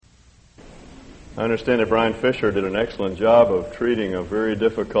I understand that Brian Fisher did an excellent job of treating a very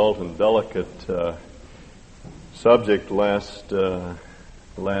difficult and delicate subject last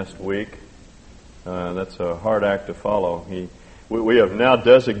week. That's a hard act to follow. We have now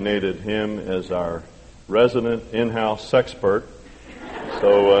designated him as our resident in-house sexpert.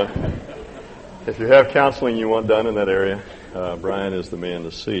 So if you have counseling you want done in that area, Brian is the man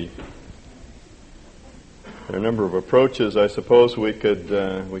to see. There are a number of approaches I suppose we could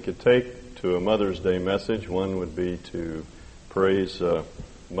take to a Mother's Day message. One would be to praise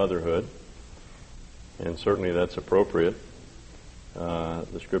motherhood, and certainly that's appropriate.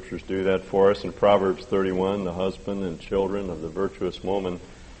 The Scriptures do that for us. In Proverbs 31, the husband and children of the virtuous woman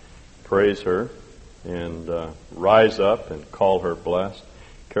praise her and rise up and call her blessed.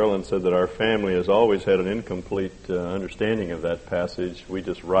 Carolyn said that our family has always had an incomplete understanding of that passage. We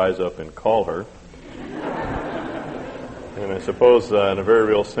just rise up and call her. And I suppose in a very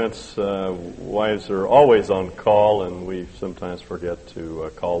real sense, wives are always on call, and we sometimes forget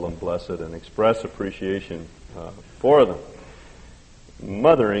to call them blessed and express appreciation for them.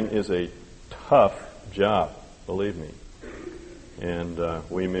 Mothering is a tough job, believe me. And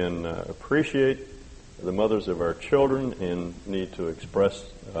we men appreciate the mothers of our children and need to express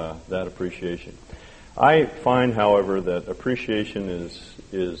that appreciation. I find, however, that appreciation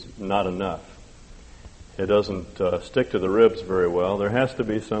is not enough. It doesn't stick to the ribs very well. There has to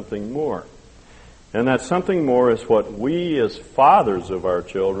be something more. And that something more is what we as fathers of our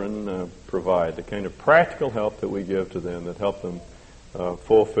children provide, the kind of practical help that we give to them that help them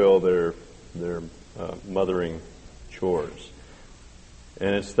fulfill their mothering chores.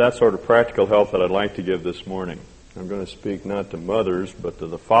 And it's that sort of practical help that I'd like to give this morning. I'm going to speak not to mothers, but to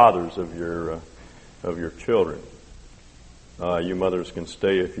the fathers of your children. You mothers can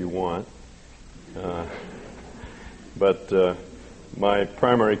stay if you want. But my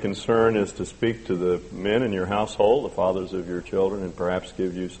primary concern is to speak to the men in your household, the fathers of your children, and perhaps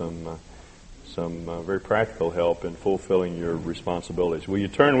give you some very practical help in fulfilling your responsibilities. Will you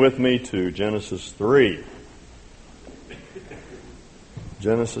turn with me to Genesis 3?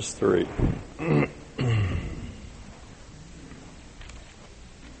 Genesis 3.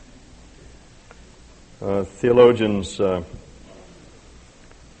 Theologians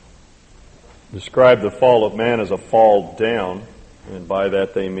describe the fall of man as a fall down, and by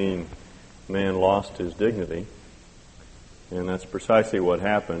that they mean man lost his dignity. And that's precisely what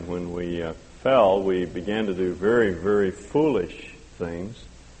happened. When we fell, we began to do very, very foolish things.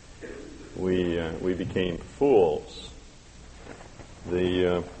 We became fools.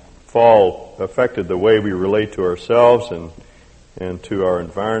 The fall affected the way we relate to ourselves and to our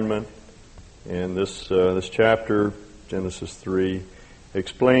environment. And this chapter, Genesis 3,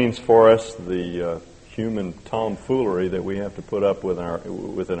 explains for us the human tomfoolery that we have to put up with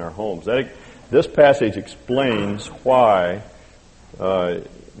within our homes. This passage explains why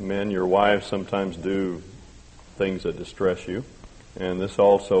men, your wives, sometimes do things that distress you. And this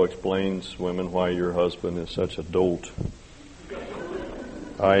also explains, women, why your husband is such a dolt.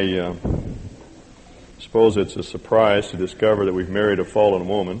 I suppose it's a surprise to discover that we've married a fallen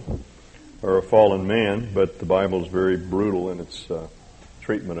woman or a fallen man, but the Bible is very brutal in its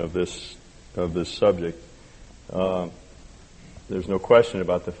treatment of this subject. There's no question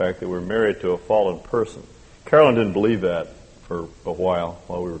about the fact that we're married to a fallen person. Carolyn didn't believe that for a while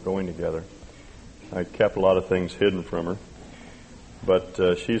we were going together. I kept a lot of things hidden from her,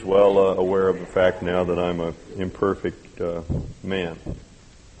 but she's well aware of the fact now that I'm an imperfect man.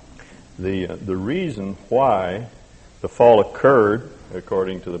 The reason why the fall occurred,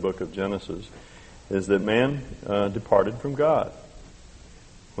 according to the book of Genesis, is that man departed from God.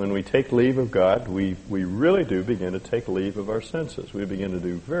 When we take leave of God, we really do begin to take leave of our senses. We begin to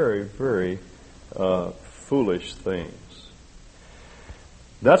do very, very foolish things.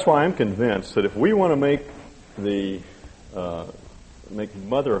 That's why I'm convinced that if we want to make make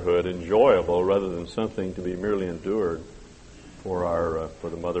motherhood enjoyable rather than something to be merely endured for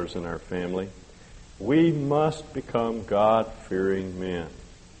the mothers in our family, we must become God-fearing men.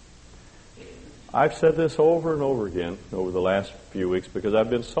 I've said this over and over again over the last few weeks because I've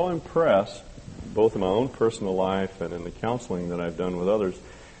been so impressed, both in my own personal life and in the counseling that I've done with others,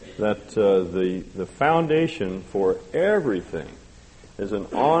 that the foundation for everything is an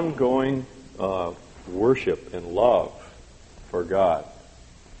ongoing worship and love for God.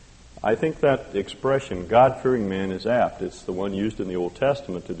 I think that expression, God-fearing man, is apt. It's the one used in the Old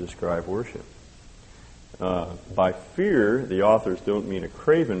Testament to describe worship. By fear, the authors don't mean a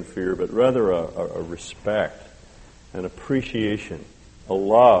craven fear, but rather a respect, an appreciation, a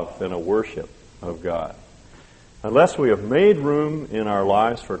love, and a worship of God. Unless we have made room in our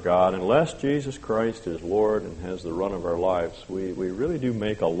lives for God, unless Jesus Christ is Lord and has the run of our lives, we really do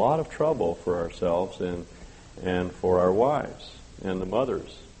make a lot of trouble for ourselves and for our wives and the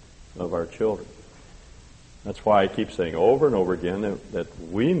mothers of our children. That's why I keep saying over and over again that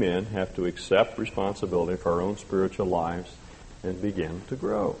we men have to accept responsibility for our own spiritual lives and begin to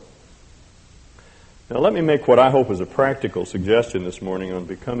grow. Now let me make what I hope is a practical suggestion this morning on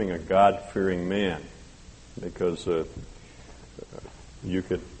becoming a God-fearing man. Because you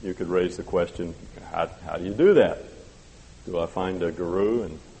could raise the question, how do you do that? Do I find a guru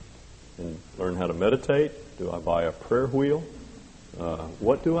and learn how to meditate? Do I buy a prayer wheel?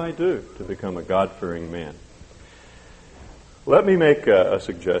 What do I do to become a God-fearing man? Let me make a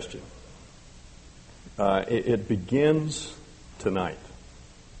suggestion. It begins tonight.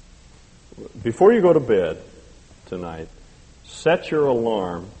 Before you go to bed tonight, set your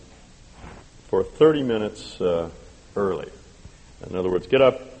alarm for 30 minutes early. In other words, get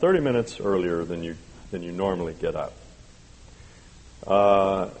up 30 minutes earlier than you normally get up.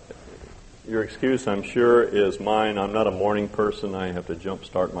 Your excuse, I'm sure, is mine. I'm not a morning person. I have to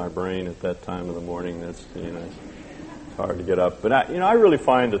jump-start my brain at that time of the morning. That's it's hard to get up. But I really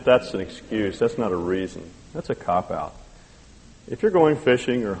find that that's an excuse. That's not a reason. That's a cop-out. If you're going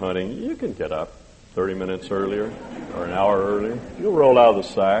fishing or hunting, you can get up 30 minutes earlier or an hour earlier. You'll roll out of the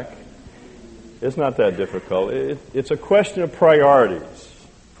sack. It's not that difficult. It's a question of priorities,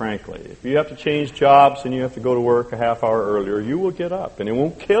 frankly. If you have to change jobs and you have to go to work a half hour earlier, you will get up, and it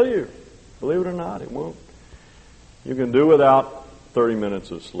won't kill you. Believe it or not, it won't. You can do without 30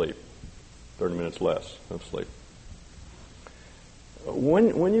 minutes of sleep, 30 minutes less of sleep.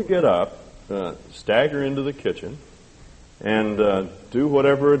 When you get up, stagger into the kitchen and do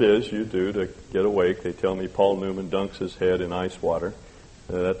whatever it is you do to get awake. They tell me Paul Newman dunks his head in ice water.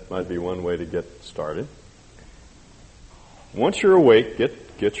 That might be one way to get started. Once you're awake,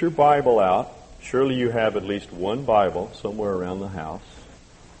 get your Bible out. Surely you have at least one Bible somewhere around the house,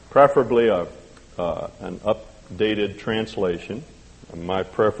 preferably an updated translation. My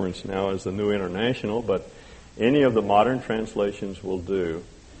preference now is the New International, but any of the modern translations will do.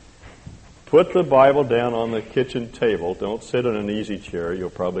 Put the Bible down on the kitchen table. Don't sit in an easy chair. You'll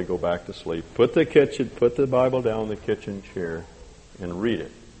probably go back to sleep. Put the Bible down on the kitchen chair and read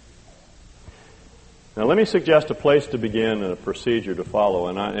it. Now let me suggest a place to begin and a procedure to follow,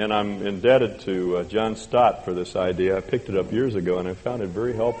 and I'm indebted to John Stott for this idea. I picked it up years ago and I found it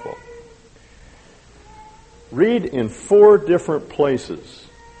very helpful. Read in 4 different places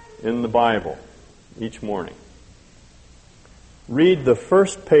in the Bible each morning. Read the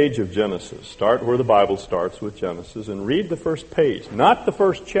first page of Genesis. Start where the Bible starts with Genesis and read the first page, not the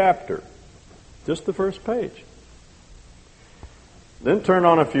first chapter, just the first page. Then turn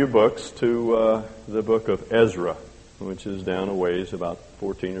on a few books to the book of Ezra, which is down a ways, about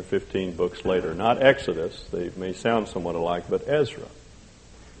 14 or 15 books later. Not Exodus, they may sound somewhat alike, but Ezra.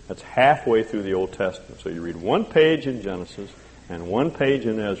 That's halfway through the Old Testament. So you read 1 page in Genesis and 1 page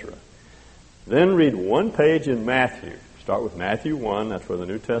in Ezra. Then read 1 page in Matthew. Start with Matthew 1, that's where the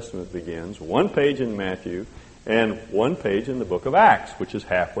New Testament begins. 1 page in Matthew and 1 page in the book of Acts, which is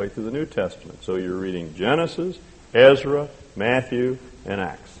halfway through the New Testament. So you're reading Genesis, Ezra, Matthew, and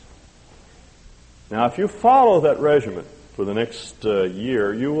Acts. Now, if you follow that regimen for the next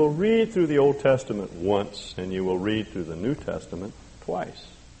year, you will read through the Old Testament once, and you will read through the New Testament twice.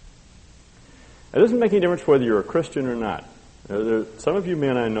 It doesn't make any difference whether you're a Christian or not. Some of you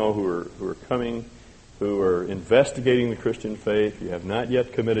men I know who are coming, who are investigating the Christian faith. You have not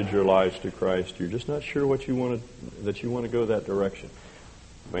yet committed your lives to Christ. You're just not sure that you want to go that direction.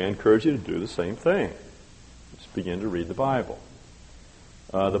 May I encourage you to do the same thing. Begin to read the Bible.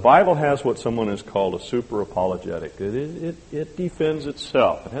 The Bible has what someone has called a super apologetic. It defends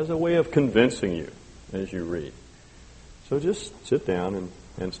itself. It has a way of convincing you as you read. So just sit down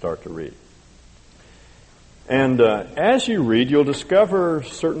and start to read. And as you read, you'll discover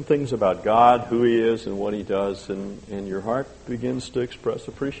certain things about God, who He is and what He does, and your heart begins to express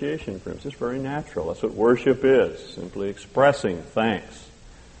appreciation for Him. It's just very natural. That's what worship is, simply expressing thanks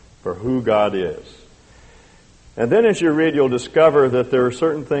for who God is. And then as you read, you'll discover that there are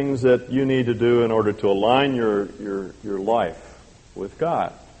certain things that you need to do in order to align your life with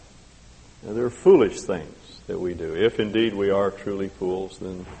God. Now, there are foolish things that we do. If indeed we are truly fools,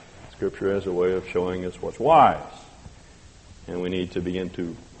 then Scripture has a way of showing us what's wise. And we need to begin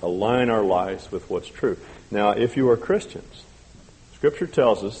to align our lives with what's true. Now, if you are Christians, Scripture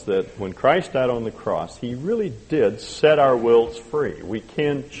tells us that when Christ died on the cross, He really did set our wills free. We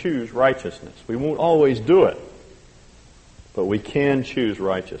can choose righteousness. We won't always do it, but we can choose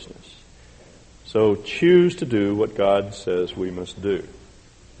righteousness. So choose to do what God says we must do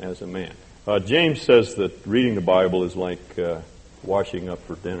as a man. James says that reading the Bible is like washing up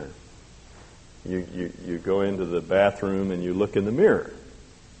for dinner. You go into the bathroom and you look in the mirror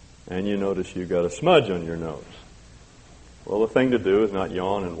and you notice you've got a smudge on your nose. Well, the thing to do is not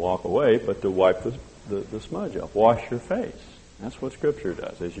yawn and walk away, but to wipe the smudge off. Wash your face. That's what Scripture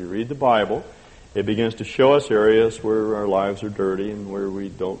does. As you read the Bible, it begins to show us areas where our lives are dirty and where we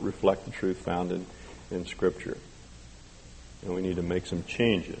don't reflect the truth found in Scripture. And we need to make some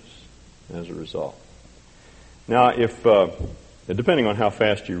changes as a result. Now, if depending on how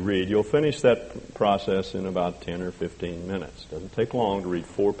fast you read, you'll finish that process in about 10 or 15 minutes. It doesn't take long to read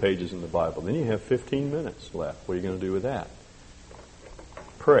 4 pages in the Bible. Then you have 15 minutes left. What are you going to do with that?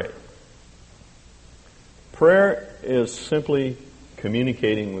 Pray. Prayer is simply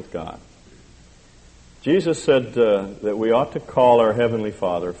communicating with God. Jesus said that we ought to call our Heavenly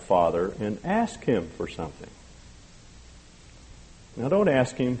Father, Father, and ask Him for something. Now, don't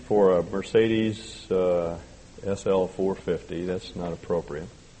ask Him for a Mercedes SL 450. That's not appropriate.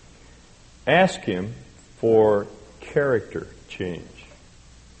 Ask Him for character change.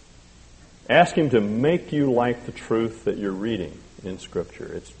 Ask Him to make you like the truth that you're reading in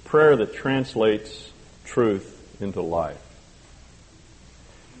Scripture. It's prayer that translates truth into life.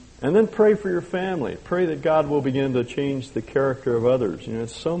 And then pray for your family. Pray that God will begin to change the character of others. You know,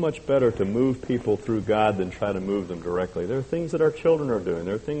 it's so much better to move people through God than try to move them directly. There are things that our children are doing.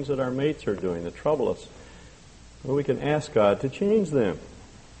 There are things that our mates are doing that trouble us. Well, we can ask God to change them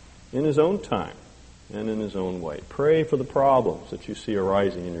in His own time and in His own way. Pray for the problems that you see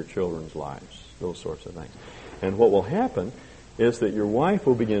arising in your children's lives, those sorts of things. And what will happen is that your wife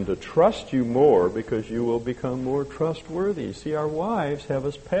will begin to trust you more because you will become more trustworthy. You see, our wives have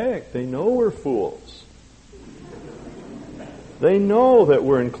us pegged. They know we're fools. They know that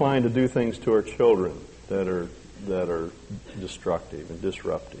we're inclined to do things to our children that are destructive and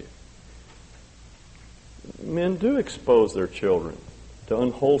disruptive. Men do expose their children to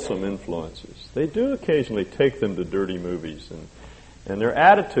unwholesome influences. They do occasionally take them to dirty movies, and their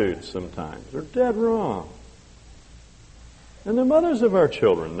attitudes sometimes are dead wrong. And the mothers of our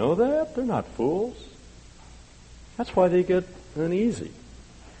children know that. They're not fools. That's why they get uneasy.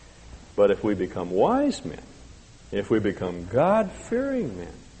 But if we become wise men, if we become God-fearing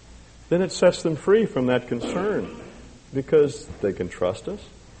men, then it sets them free from that concern because they can trust us,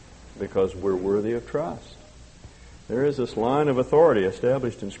 because we're worthy of trust. There is this line of authority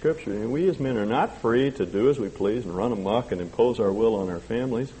established in Scripture, and we as men are not free to do as we please and run amok and impose our will on our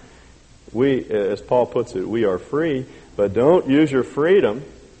families. We, as Paul puts it, we are free, but don't use your freedom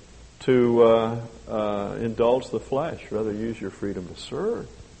to indulge the flesh. Rather, use your freedom to serve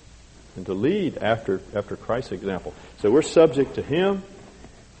and to lead after Christ's example. So we're subject to Him,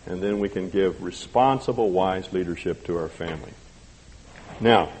 and then we can give responsible, wise leadership to our family.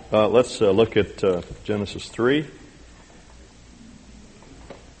 Now, let's look at Genesis 3.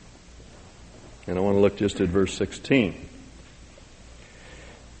 And I want to look just at verse 16.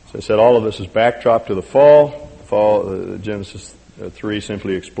 So I said all of this is backdrop to the fall. Genesis 3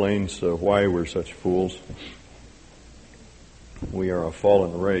 simply explains why we're such fools. We are a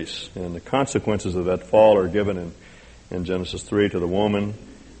fallen race. And the consequences of that fall are given in Genesis 3 to the woman.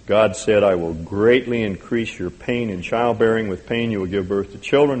 God said, I will greatly increase your pain in childbearing. With pain you will give birth to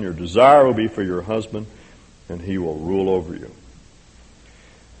children. Your desire will be for your husband, and he will rule over you.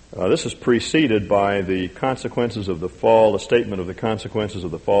 This is preceded by the consequences of the fall, the statement of the consequences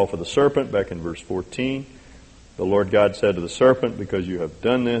of the fall for the serpent back in verse 14. The Lord God said to the serpent, because you have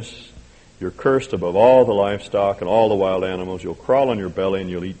done this, you're cursed above all the livestock and all the wild animals. You'll crawl on your belly and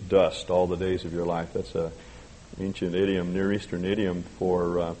you'll eat dust all the days of your life. That's an ancient idiom, Near Eastern idiom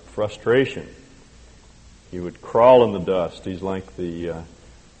for frustration. He would crawl in the dust. He's like the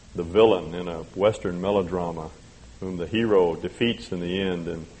villain in a Western melodrama whom the hero defeats in the end,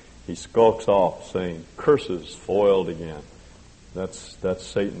 and he skulks off saying, curses foiled again. That's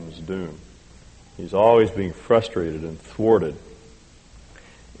Satan's doom. He's always being frustrated and thwarted.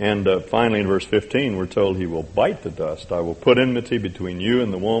 And finally in verse 15 we're told he will bite the dust. I will put enmity between you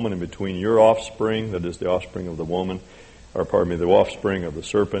and the woman and between your offspring, that is the offspring of the woman, the offspring of the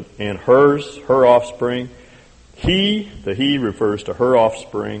serpent, and her offspring. The he refers to her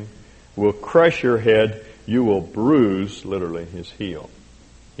offspring, will crush your head. You will bruise, literally, his heel.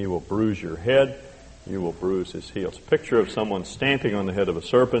 He will bruise your head. You will bruise his heel. It's a picture of someone stamping on the head of a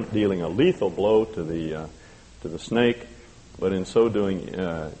serpent, dealing a lethal blow to the snake, but in so doing,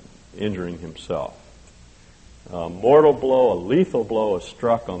 injuring himself. A mortal blow, a lethal blow is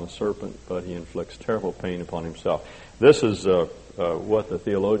struck on the serpent, but he inflicts terrible pain upon himself. This is what the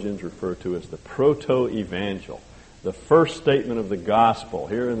theologians refer to as the proto-evangel, the first statement of the gospel.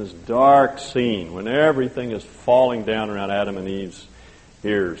 Here in this dark scene, when everything is falling down around Adam and Eve's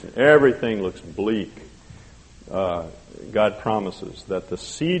ears, and everything looks bleak, God promises that the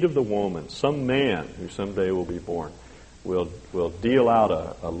seed of the woman, some man who someday will be born, will deal out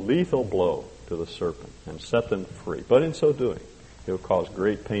a lethal blow to the serpent and set them free. But in so doing, he'll cause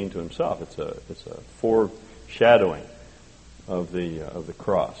great pain to himself. It's a foreshadowing of the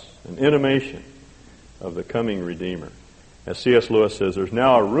cross, an intimation of the coming Redeemer. As C.S. Lewis says, there's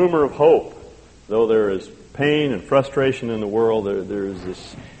now a rumor of hope. Though there is pain and frustration in the world, there is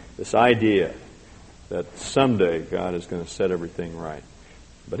this idea that someday God is going to set everything right.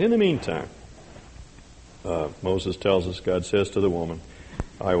 But in the meantime, Moses tells us, God says to the woman,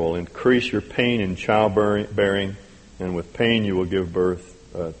 I will increase your pain in childbearing, and with pain you will give birth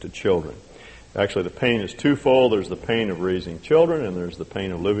to children. Actually, the pain is twofold. There's the pain of raising children, and there's the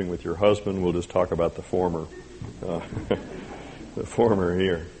pain of living with your husband. We'll just talk about the former, the former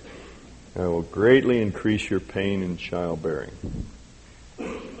here. I will greatly increase your pain in childbearing.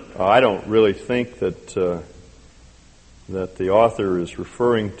 I don't really think that the author is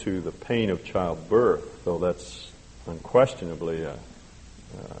referring to the pain of childbirth, though that's unquestionably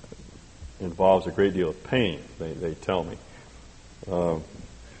involves a great deal of pain, they tell me.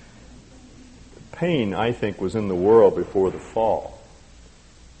 Pain, I think, was in the world before the fall.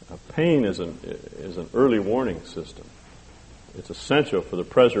 Pain is an early warning system. It's essential for the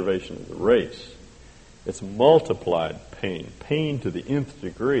preservation of the race. It's multiplied pain to the nth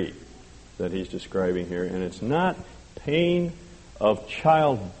degree that he's describing here. And it's not pain of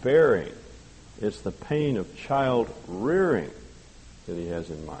childbearing. It's the pain of child rearing that he has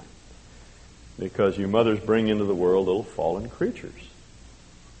in mind. Because you mothers bring into the world little fallen creatures.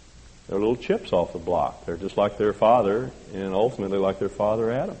 They're little chips off the block. They're just like their father, and ultimately like their father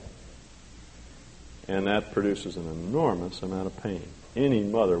Adam. And that produces an enormous amount of pain. Any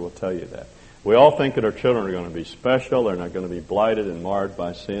mother will tell you that. We all think that our children are going to be special. They're not going to be blighted and marred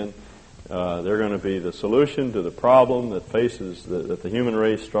by sin. They're going to be the solution to the problem that faces that the human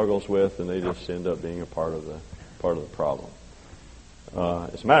race struggles with, and they just end up being a part of the problem.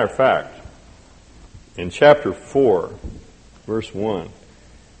 As a matter of fact, in chapter 4, verse 1,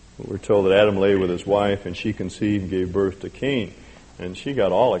 we're told that Adam lay with his wife, and she conceived and gave birth to Cain. And she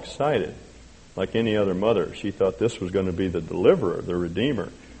got all excited, like any other mother. She thought this was going to be the deliverer, the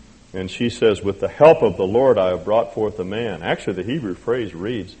Redeemer. And she says, with the help of the Lord I have brought forth a man. Actually, the Hebrew phrase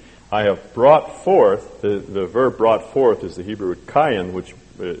reads, I have brought forth, the verb brought forth is the Hebrew kayan, which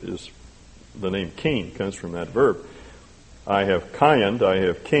is the name Cain, comes from that verb. I have kayaned, I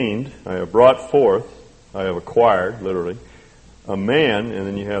have caned, I have brought forth, I have acquired, literally, a man, and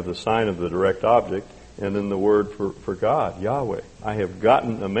then you have the sign of the direct object, and then the word for God, Yahweh. I have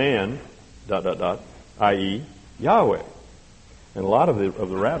gotten a man, ... i.e., Yahweh. And a lot of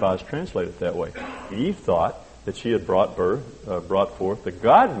the rabbis translate it that way. Eve thought that she had brought forth the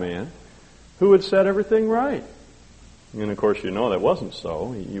God-man who would set everything right. And of course, you know that wasn't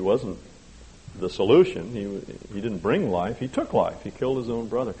so. He wasn't the solution. He didn't bring life. He took life. He killed his own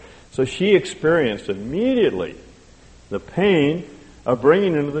brother. So she experienced immediately the pain of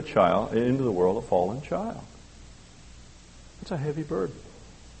bringing into the world a fallen child. It's a heavy burden.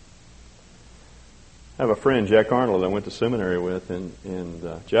 I have a friend, Jack Arnold, I went to seminary with,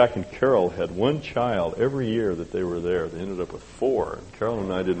 and Jack and Carol had one child every year that they were there. They ended up with 4, and Carol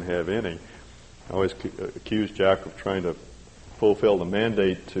and I didn't have any. I always accused Jack of trying to fulfill the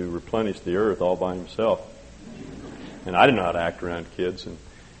mandate to replenish the earth all by himself. And I didn't know how to act around kids. And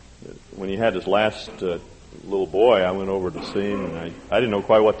when he had his last little boy, I went over to see him, and I didn't know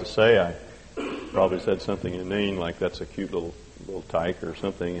quite what to say. I probably said something inane like, that's a cute little tyke or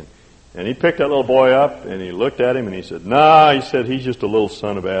something. And he picked that little boy up, and he looked at him, and he said, "Nah," he said, "he's just a little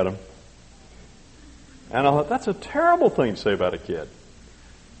son of Adam." And I thought, that's a terrible thing to say about a kid.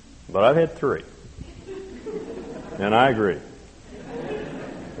 But I've had 3. And I agree.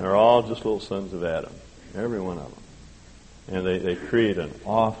 They're all just little sons of Adam. Every one of them. And they create an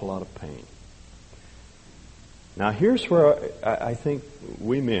awful lot of pain. Now here's where I think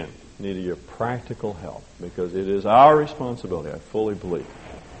we men need to give practical help, because it is our responsibility, I fully believe,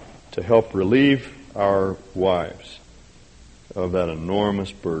 to help relieve our wives of that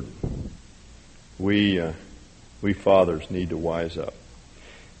enormous burden. We fathers need to wise up.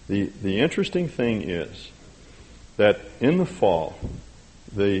 The interesting thing is that in the fall,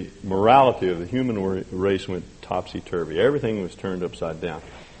 the morality of the human race went topsy-turvy. Everything was turned upside down.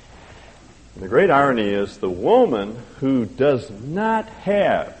 And the great irony is the woman who does not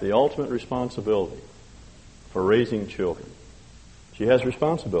have the ultimate responsibility for raising children, she has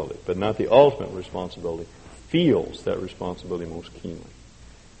responsibility, but not the ultimate responsibility, feels that responsibility most keenly.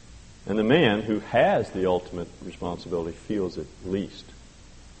 And the man who has the ultimate responsibility feels it least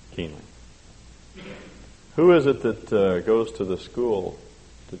keenly. Who is it that goes to the school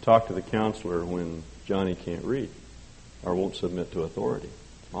to talk to the counselor when Johnny can't read or won't submit to authority?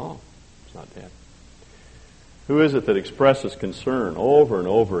 It's Mom. It's not Dad. Who is it that expresses concern over and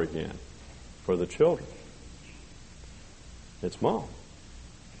over again for the children? It's Mom.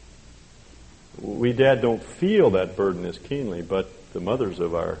 We Dad don't feel that burden as keenly, but the mothers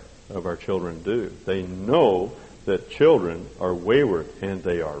of our children do. They know that children are wayward, and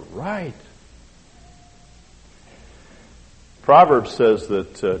they are right. Proverbs says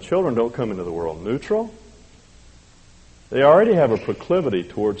that children don't come into the world neutral. They already have a proclivity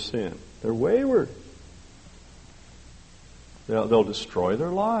towards sin. They're wayward. They'll destroy their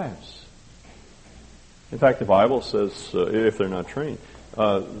lives. In fact, the Bible says, if they're not trained,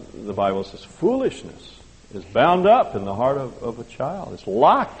 the Bible says foolishness is bound up in the heart of a child. It's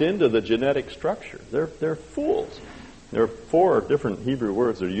locked into the genetic structure. They're fools. There are 4 different Hebrew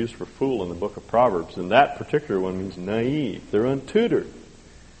words that are used for fool in the book of Proverbs, and that particular one means naive. They're untutored.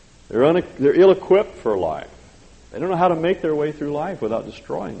 They're ill-equipped for life. They don't know how to make their way through life without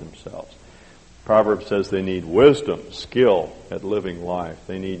destroying themselves. Proverbs says they need wisdom, skill at living life.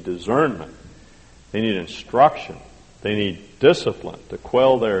 They need discernment. They need instruction. They need discipline to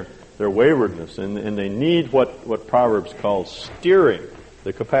quell their waywardness. And they need what Proverbs calls steering,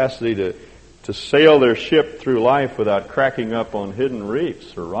 the capacity to sail their ship through life without cracking up on hidden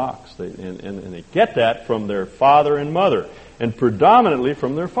reefs or rocks. And they get that from their father and mother, and predominantly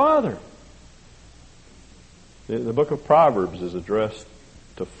from their father. The book of Proverbs is addressed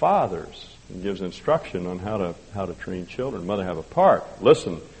to fathers and gives instruction on how to train children. Mother, have a part.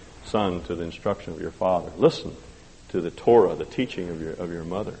 Listen, son, to the instruction of your father. Listen to the Torah, the teaching of your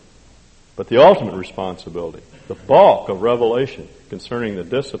mother. But the ultimate responsibility, the bulk of revelation concerning the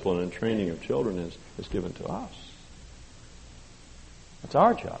discipline and training of children is given to us. That's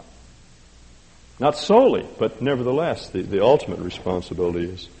our job. Not solely, but nevertheless, the ultimate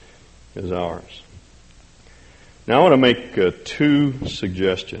responsibility is ours. Now I want to make 2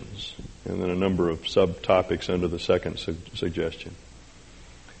 suggestions, and then a number of subtopics under the second suggestion.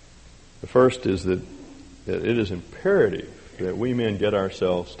 The first is that it is imperative that we men get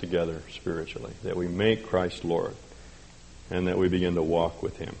ourselves together spiritually, that we make Christ Lord, and that we begin to walk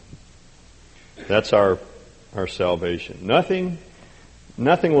with Him. That's our salvation. Nothing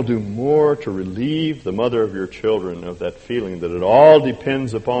will do more to relieve the mother of your children of that feeling that it all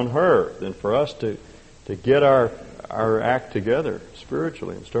depends upon her than for us to get our act together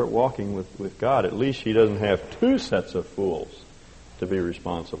spiritually and start walking with God. At least she doesn't have 2 sets of fools to be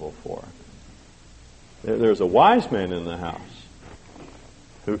responsible for. There's a wise man in the house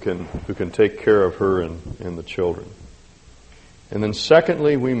who can take care of her and the children. And then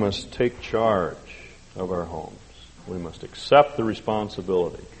secondly, we must take charge of our homes. We must accept the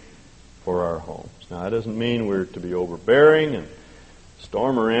responsibility for our homes. Now, that doesn't mean we're to be overbearing and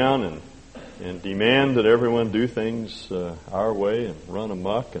storm around and demand that everyone do things our way and run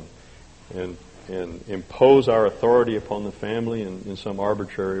amok and impose our authority upon the family in some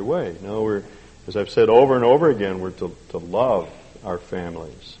arbitrary way. No, as I've said over and over again, we're to love our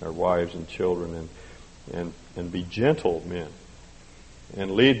families, our wives and children, and be gentle men,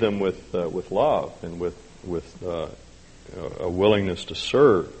 and lead them with love and with a willingness to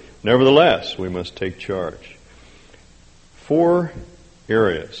serve. Nevertheless, we must take charge. 4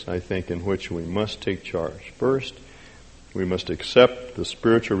 areas, I think, in which we must take charge. First, we must accept the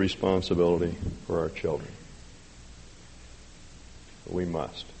spiritual responsibility for our children. We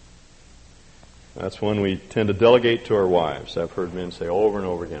must. That's one we tend to delegate to our wives. I've heard men say over and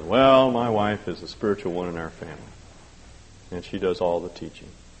over again, well, my wife is the spiritual one in our family, and she does all the teaching.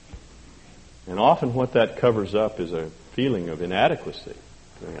 And often what that covers up is a feeling of inadequacy.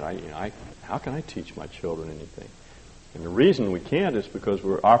 How can I teach my children anything? And the reason we can't is because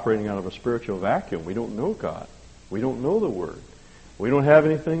we're operating out of a spiritual vacuum. We don't know God. We don't know the Word. We don't have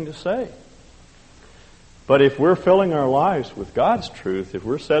anything to say. But if we're filling our lives with God's truth, if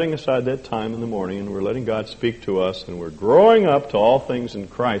we're setting aside that time in the morning and we're letting God speak to us and we're growing up to all things in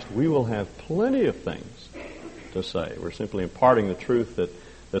Christ, we will have plenty of things to say. We're simply imparting the truth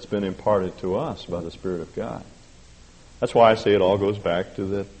that's been imparted to us by the Spirit of God. That's why I say it all goes back to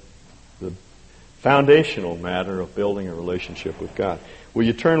the foundational matter of building a relationship with God. Will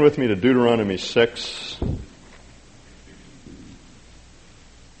you turn with me to Deuteronomy 6?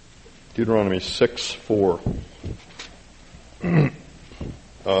 Deuteronomy 6:4.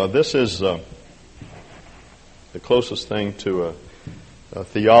 This is the closest thing to a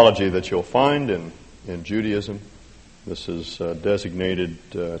theology that you'll find in Judaism. This is designated,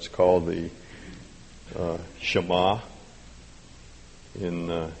 it's called the Shema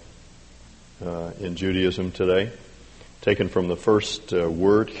in Judaism today. Taken from the first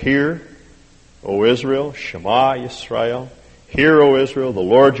word, hear, O Israel, Shema Yisrael. Hear, O Israel, the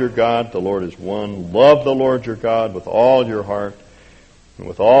Lord your God, the Lord is one. Love the Lord your God with all your heart, and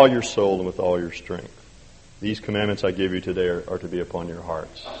with all your soul, and with all your strength. These commandments I give you today are to be upon your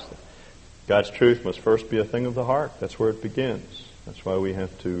hearts. God's truth must first be a thing of the heart. That's where it begins. That's why we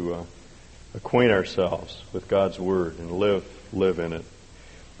have to acquaint ourselves with God's Word and live in it.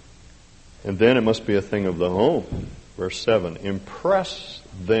 And then it must be a thing of the home. Verse 7, impress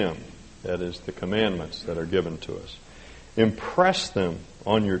them, that is the commandments that are given to us. Impress them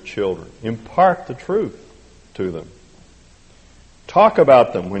on your children. Impart the truth to them. Talk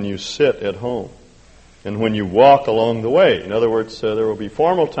about them when you sit at home and when you walk along the way. In other words, there will be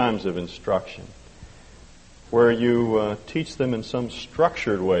formal times of instruction where you teach them in some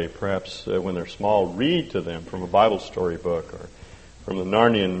structured way. Perhaps when they're small, read to them from a Bible story book or from the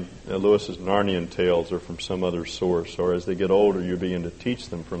Lewis's Narnian tales or from some other source. Or as they get older, you begin to teach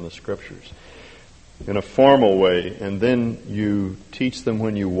them from the Scriptures in a formal way. And then you teach them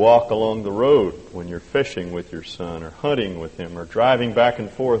when you walk along the road, when you're fishing with your son or hunting with him or driving back and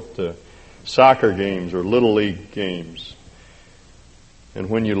forth to soccer games or Little League games.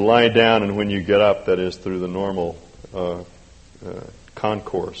 And when you lie down and when you get up, that is through the normal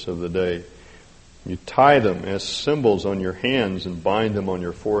concourse of the day. You tie them as symbols on your hands and bind them on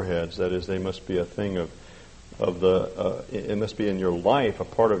your foreheads. That is, they must be a thing it must be in your life, a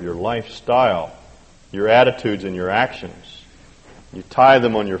part of your lifestyle, your attitudes and your actions. You tie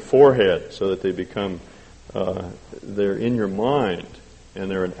them on your forehead so that they become, they're in your mind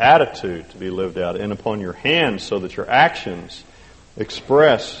and they're an attitude to be lived out, and upon your hands so that your actions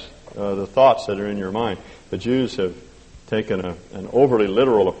express the thoughts that are in your mind. The Jews have taken an overly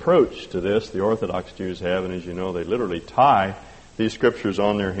literal approach to this. The Orthodox Jews have, and as you know, they literally tie these scriptures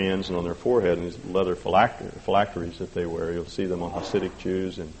on their hands and on their forehead in these leather phylacteries that they wear. You'll see them on Hasidic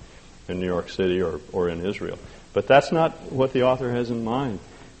Jews in New York City or in Israel. But that's not what the author has in mind.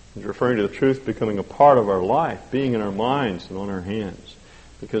 He's referring to the truth becoming a part of our life, being in our minds and on our hands.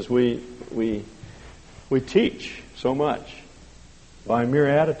 Because we teach so much by mere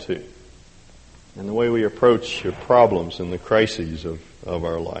attitude and the way we approach the problems and the crises of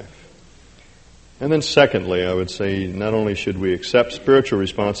our life. And then secondly, I would say not only should we accept spiritual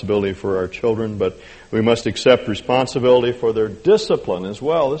responsibility for our children, but we must accept responsibility for their discipline as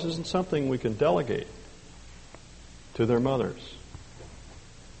well. This isn't something we can delegate to their mothers.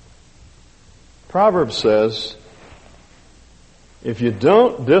 Proverbs says, if you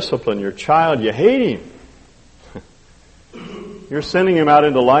don't discipline your child, you hate him. You're sending him out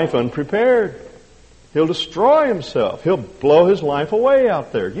into life unprepared. He'll destroy himself. He'll blow his life away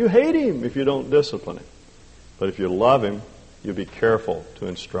out there. You hate him if you don't discipline him. But if you love him, you'll be careful to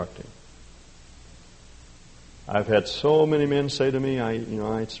instruct him. I've had so many men say to me,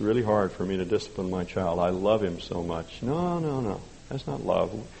 it's really hard for me to discipline my child. I love him so much. No. That's not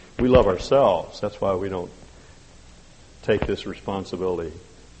love. We love ourselves. That's why we don't take this responsibility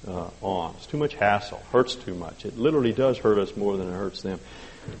on. It's too much hassle. Hurts too much. It literally does hurt us more than it hurts them.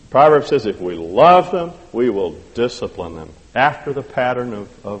 Proverbs says if we love them, we will discipline them after the pattern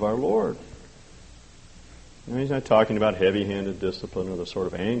of our Lord. He's not talking about heavy-handed discipline or the sort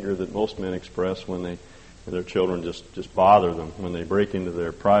of anger that most men express when their children just bother them, when they break into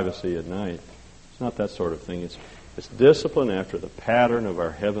their privacy at night. It's not that sort of thing. It's discipline after the pattern of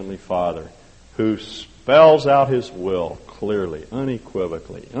our Heavenly Father, who spells out His will clearly,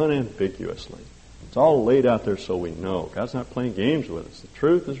 unequivocally, unambiguously. It's all laid out there so we know. God's not playing games with us. The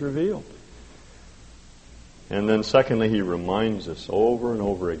truth is revealed. And then secondly, He reminds us over and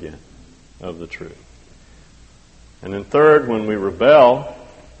over again of the truth. And then third, when we rebel,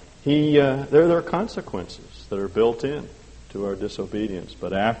 there are consequences that are built in to our disobedience.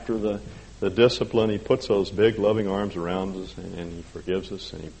 But after the discipline, He puts those big loving arms around us and He forgives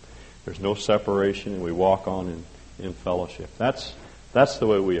us, and there's no separation, and we walk on in fellowship. That's the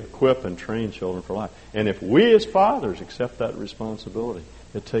way we equip and train children for life. And if we as fathers accept that responsibility,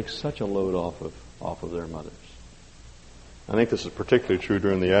 it takes such a load off of their mothers. I think this is particularly true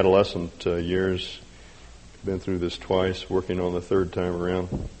during the adolescent years. I've been through this twice, working on the third time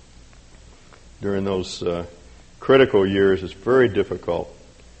around. During those critical years, it's very difficult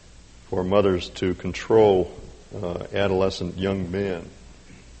for mothers to control adolescent young men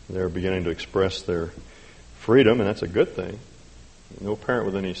They're beginning to express their freedom, and that's a good thing. No parent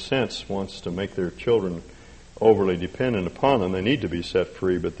with any sense wants to make their children overly dependent upon them. They need to be set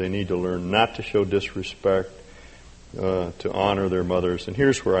free, but they need to learn not to show disrespect, to honor their mothers. And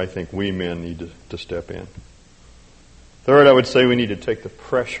here's where I think we men need to step in. Third, I would say we need to take the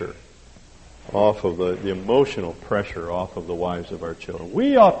pressure off of the emotional pressure off of the wives of our children.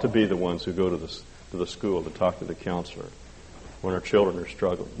 We ought to be the ones who go to the school to talk to the counselor when our children are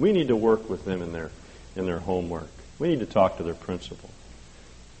struggling. We need to work with them in their homework. We need to talk to their principal.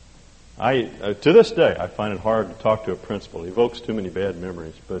 To this day, I find it hard to talk to a principal. It evokes too many bad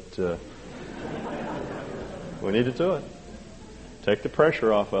memories, but we need to do it. Take the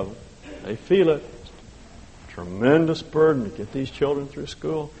pressure off of them. They feel it. Tremendous burden to get these children through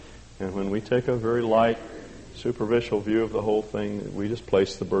school. And when we take a very light, superficial view of the whole thing, we just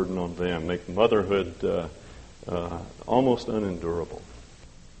place the burden on them, make motherhood almost unendurable.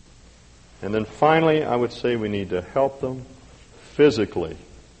 And then finally, I would say we need to help them physically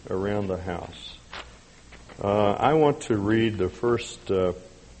around the house. I want to read the first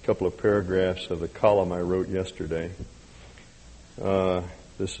couple of paragraphs of the column I wrote yesterday.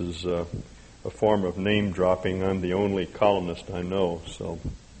 This is a form of name dropping. I'm the only columnist I know, so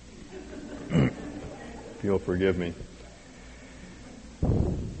if you'll forgive me.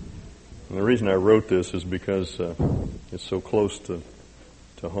 And the reason I wrote this is because it's so close to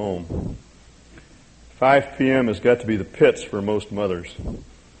home. 5 p.m. has got to be the pits for most mothers.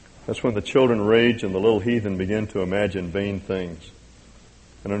 That's when the children rage and the little heathen begin to imagine vain things.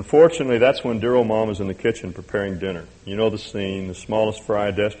 And unfortunately, that's when dear old Mom is in the kitchen preparing dinner. You know the scene. The smallest fry,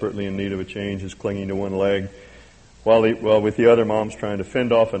 desperately in need of a change, is clinging to one leg, while with the other, Mom's trying to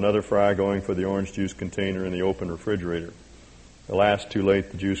fend off another fry going for the orange juice container in the open refrigerator. Alas, too late,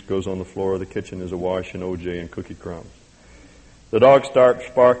 the juice goes on the floor. The kitchen is awash in OJ and cookie crumbs. The dog starts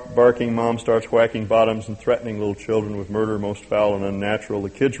barking. Mom starts whacking bottoms and threatening little children with murder most foul and unnatural. The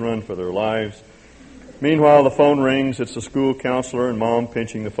kids run for their lives. Meanwhile, the phone rings. It's the school counselor, and Mom,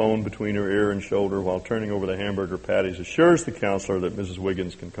 pinching the phone between her ear and shoulder while turning over the hamburger patties, assures the counselor that Mrs.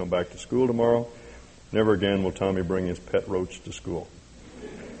 Wiggins can come back to school tomorrow. Never again will Tommy bring his pet roach to school.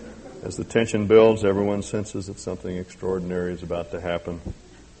 As the tension builds, everyone senses that something extraordinary is about to happen.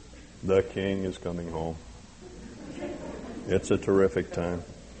 The king is coming home. It's a terrific time.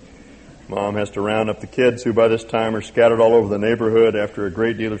 Mom has to round up the kids, who by this time are scattered all over the neighborhood. After a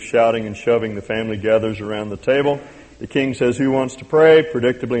great deal of shouting and shoving, the family gathers around the table. The king says, "Who wants to pray?"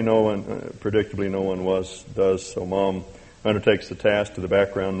 Predictably, no one does. So Mom undertakes the task to the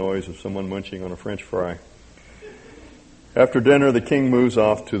background noise of someone munching on a French fry. After dinner, the king moves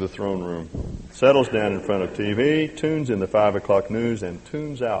off to the throne room, settles down in front of TV, tunes in the 5 o'clock news, and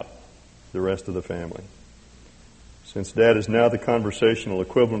tunes out the rest of the family. Since Dad is now the conversational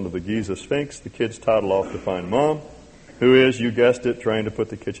equivalent of the Giza Sphinx, the kids toddle off to find Mom, who is, you guessed it, trying to put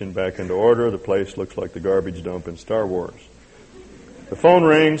the kitchen back into order. The place looks like the garbage dump in Star Wars. The phone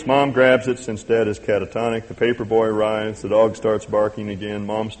rings. Mom grabs it since Dad is catatonic. The paper boy arrives. The dog starts barking again.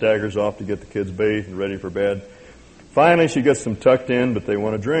 Mom staggers off to get the kids bathed and ready for bed. Finally, she gets them tucked in, but they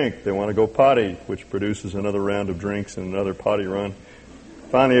want to drink. They want to go potty, which produces another round of drinks and another potty run.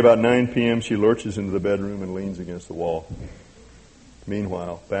 Finally, about 9 p.m., she lurches into the bedroom and leans against the wall.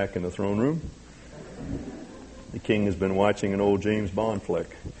 Meanwhile, back in the throne room, the king has been watching an old James Bond flick.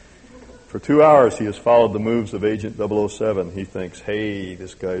 For 2 hours, he has followed the moves of Agent 007. He thinks, hey,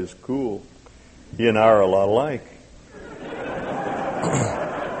 this guy is cool. He and I are a lot alike.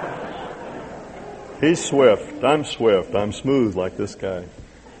 He's swift. I'm smooth like this guy.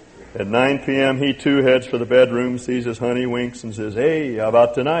 At 9 p.m., he too heads for the bedroom, sees his honey, winks, and says, "Hey, how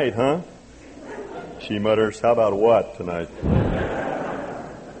about tonight, huh?" She mutters, "How about what tonight?"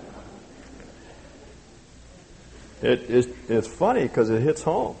 It's funny because it hits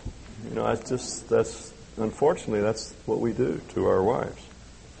home. You know, unfortunately, that's what we do to our wives.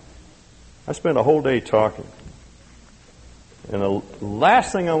 I spend a whole day talking. And the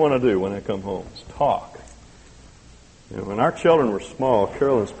last thing I want to do when I come home is talk. You know, when our children were small,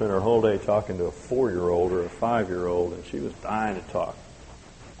 Carolyn spent her whole day talking to a 4-year-old or a 5-year-old, and she was dying to talk.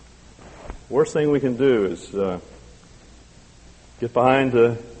 Worst thing we can do is get behind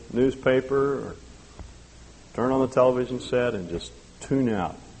the newspaper or turn on the television set and just tune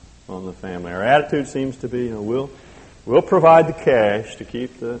out on the family. Our attitude seems to be, we'll provide the cash to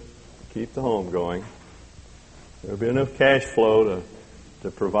keep the home going. There'll be enough cash flow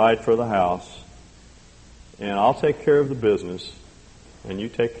to provide for the house. And I'll take care of the business, and you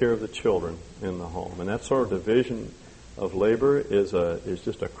take care of the children in the home. And that sort of division of labor is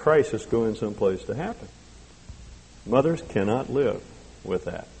just a crisis going someplace to happen. Mothers cannot live with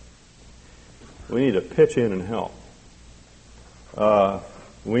that. We need to pitch in and help.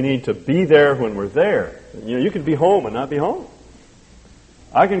 We need to be there when we're there. You can be home and not be home.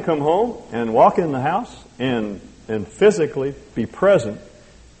 I can come home and walk in the house and physically be present,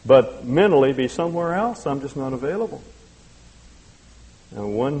 but mentally be somewhere else. I'm just not available.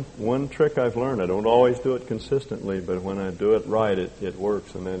 And one trick I've learned, I don't always do it consistently, but when I do it right, it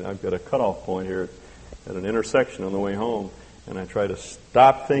works. And then I've got a cutoff point here at an intersection on the way home, and I try to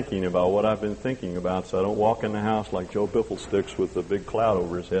stop thinking about what I've been thinking about so I don't walk in the house like Joe Bifflesticks with a big cloud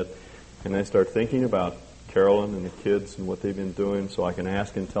over his head. And I start thinking about Carolyn and the kids and what they've been doing so I can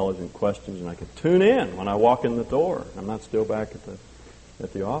ask intelligent questions and I can tune in when I walk in the door. I'm not still back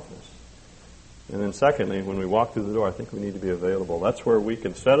at the office. And then secondly, when we walk through the door, I think we need to be available. That's where we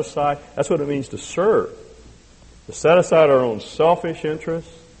can set aside. That's what it means to serve. To set aside our own selfish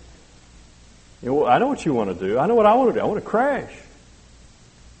interests. I know what you want to do. I know what I want to do. I want to crash.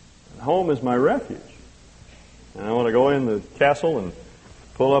 And home is my refuge. And I want to go in the castle and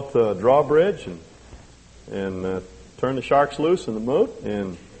pull up the drawbridge and turn the sharks loose in the moat.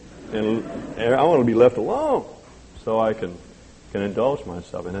 And I want to be left alone so I can indulge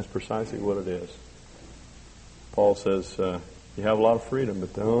myself. And that's precisely what it is. Paul says, you have a lot of freedom,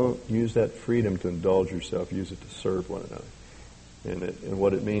 but don't use that freedom to indulge yourself. Use it to serve one another. And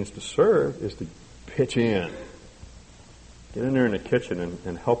what it means to serve is to pitch in. Get in there in the kitchen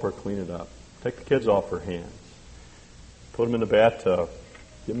and help her clean it up. Take the kids off her hands. Put them in the bathtub.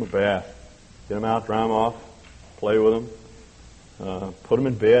 Give them a bath. Get them out, dry them off. Play with them. Put them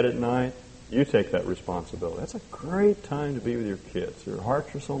in bed at night. You take that responsibility. That's a great time to be with your kids. Their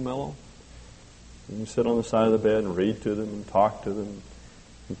hearts are so mellow. You can sit on the side of the bed and read to them and talk to them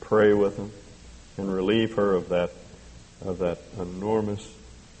and pray with them and relieve her of that enormous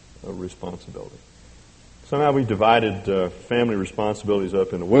responsibility. Somehow we divided family responsibilities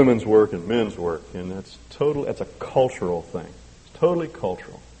up into women's work and men's work, and that's a cultural thing. It's totally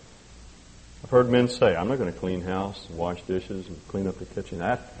cultural. I've heard men say, I'm not going to clean house and wash dishes and clean up the kitchen.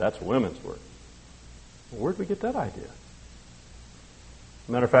 That's women's work. Well, where did we get that idea? As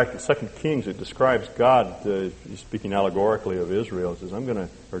a matter of fact, in 2 Kings, it describes God, speaking allegorically of Israel, says,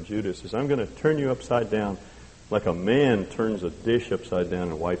 Judah says, I'm going to turn you upside down like a man turns a dish upside down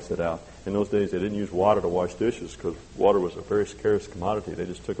and wipes it out. In those days, they didn't use water to wash dishes because water was a very scarce commodity. They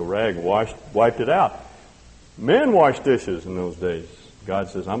just took a rag and wiped it out. Men washed dishes in those days. God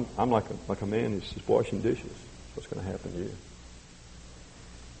says, I'm like a man who's just washing dishes. What's going to happen to you?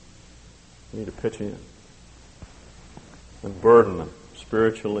 You need to pitch in and burden them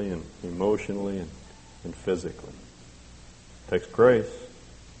spiritually and emotionally and physically. It takes grace.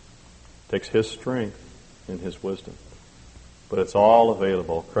 It takes His strength and His wisdom. But it's all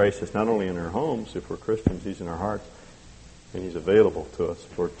available. Christ is not only in our homes, if we're Christians, He's in our hearts, and He's available to us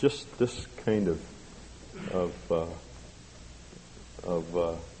for just this kind of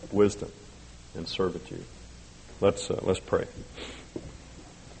wisdom and servitude. Let's pray.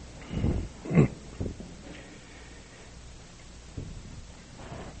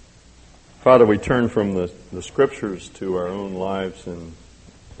 Father, we turn from the Scriptures to our own lives and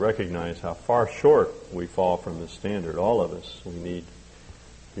recognize how far short we fall from this standard. All of us. We need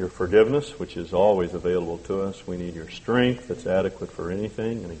your forgiveness, which is always available to us. We need your strength that's adequate for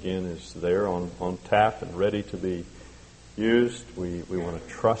anything, and again is there on tap and ready to be used. We want to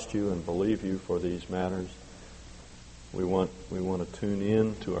trust you and believe you for these matters. We want to tune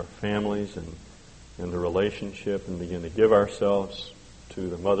in to our families and the relationship and begin to give ourselves to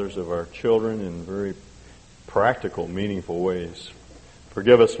the mothers of our children in very practical, meaningful ways.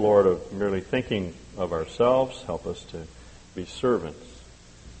 Forgive us, Lord, of merely thinking of ourselves. Help us to be servants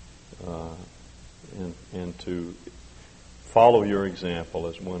and to follow your example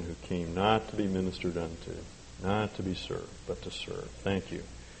as one who came not to be ministered unto, not to be served, but to serve. Thank you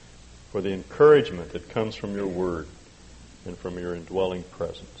for the encouragement that comes from your word and from your indwelling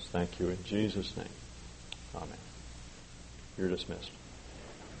presence. Thank you in Jesus' name. Amen. You're dismissed.